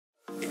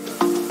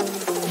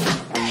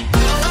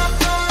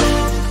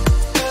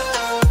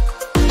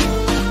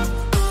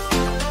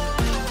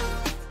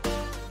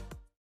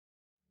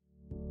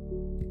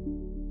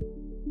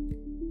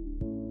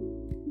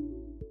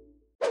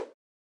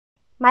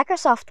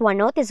Microsoft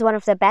OneNote is one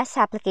of the best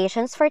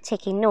applications for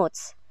taking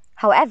notes.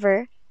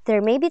 However,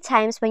 there may be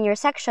times when your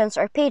sections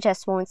or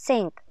pages won't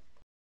sync.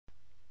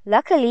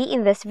 Luckily,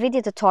 in this video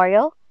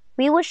tutorial,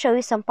 we will show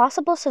you some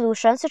possible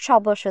solutions to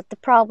troubleshoot the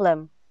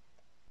problem.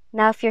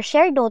 Now, if your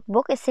shared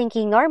notebook is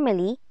syncing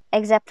normally,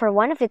 except for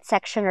one of its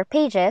sections or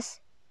pages,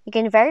 you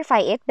can verify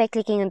it by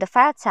clicking on the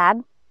File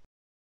tab,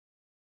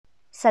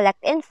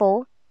 select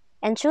Info,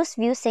 and choose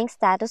View Sync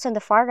Status on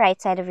the far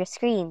right side of your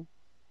screen.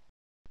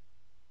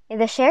 In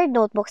the Shared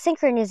Notebook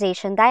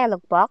Synchronization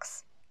dialog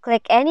box,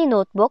 click any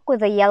notebook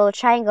with a yellow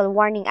triangle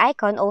warning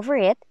icon over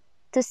it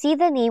to see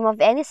the name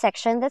of any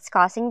section that's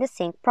causing the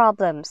sync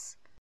problems.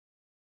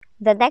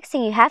 The next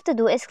thing you have to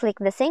do is click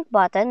the Sync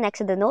button next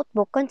to the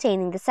notebook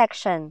containing the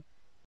section.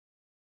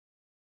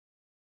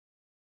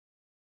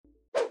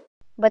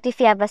 But if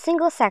you have a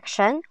single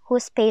section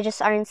whose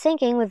pages aren't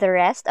syncing with the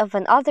rest of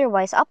an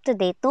otherwise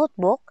up-to-date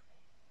notebook,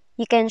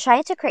 you can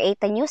try to create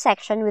a new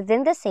section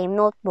within the same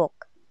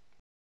notebook.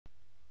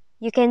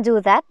 You can do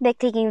that by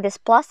clicking this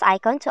plus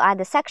icon to add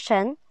a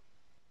section,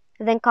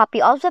 then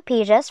copy all of the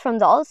pages from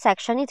the old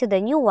section into the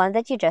new one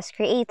that you just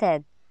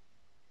created.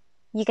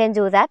 You can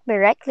do that by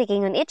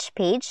right-clicking on each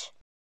page,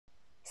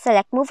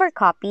 select Move or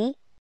Copy,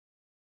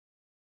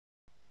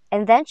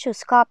 and then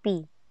choose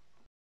Copy.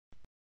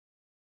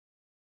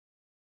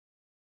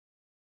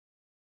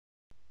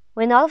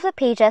 When all of the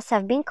pages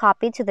have been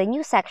copied to the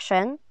new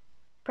section,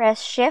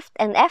 press Shift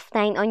and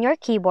F9 on your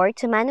keyboard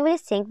to manually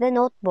sync the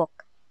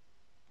notebook.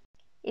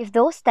 If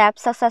those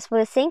steps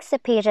successfully syncs the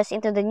pages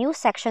into the new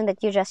section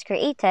that you just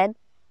created,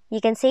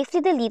 you can safely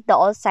delete the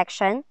old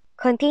section,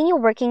 continue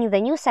working in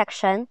the new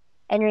section,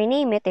 and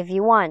rename it if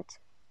you want.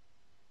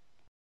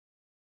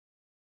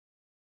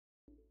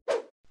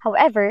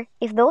 However,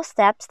 if those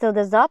steps still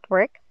does not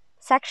work,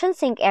 section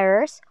sync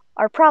errors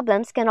or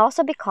problems can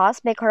also be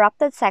caused by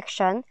corrupted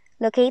section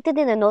located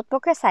in the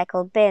notebook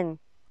recycle bin.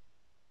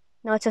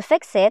 Now to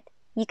fix it,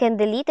 you can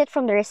delete it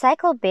from the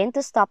recycle bin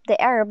to stop the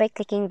error by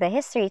clicking the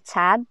History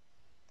tab,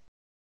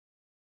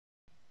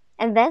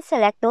 and then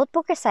select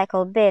Notebook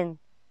Recycle Bin.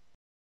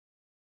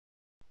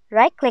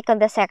 Right-click on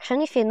the section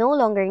if you no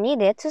longer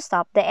need it to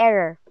stop the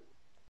error.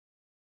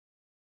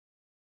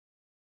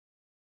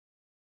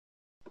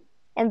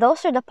 And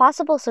those are the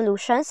possible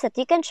solutions that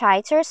you can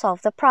try to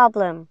resolve the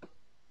problem.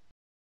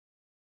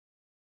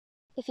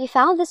 If you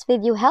found this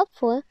video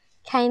helpful,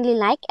 kindly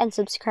like and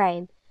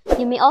subscribe.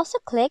 You may also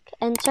click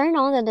and turn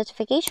on the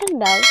notification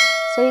bell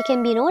so you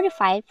can be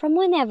notified from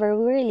whenever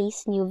we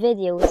release new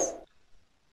videos.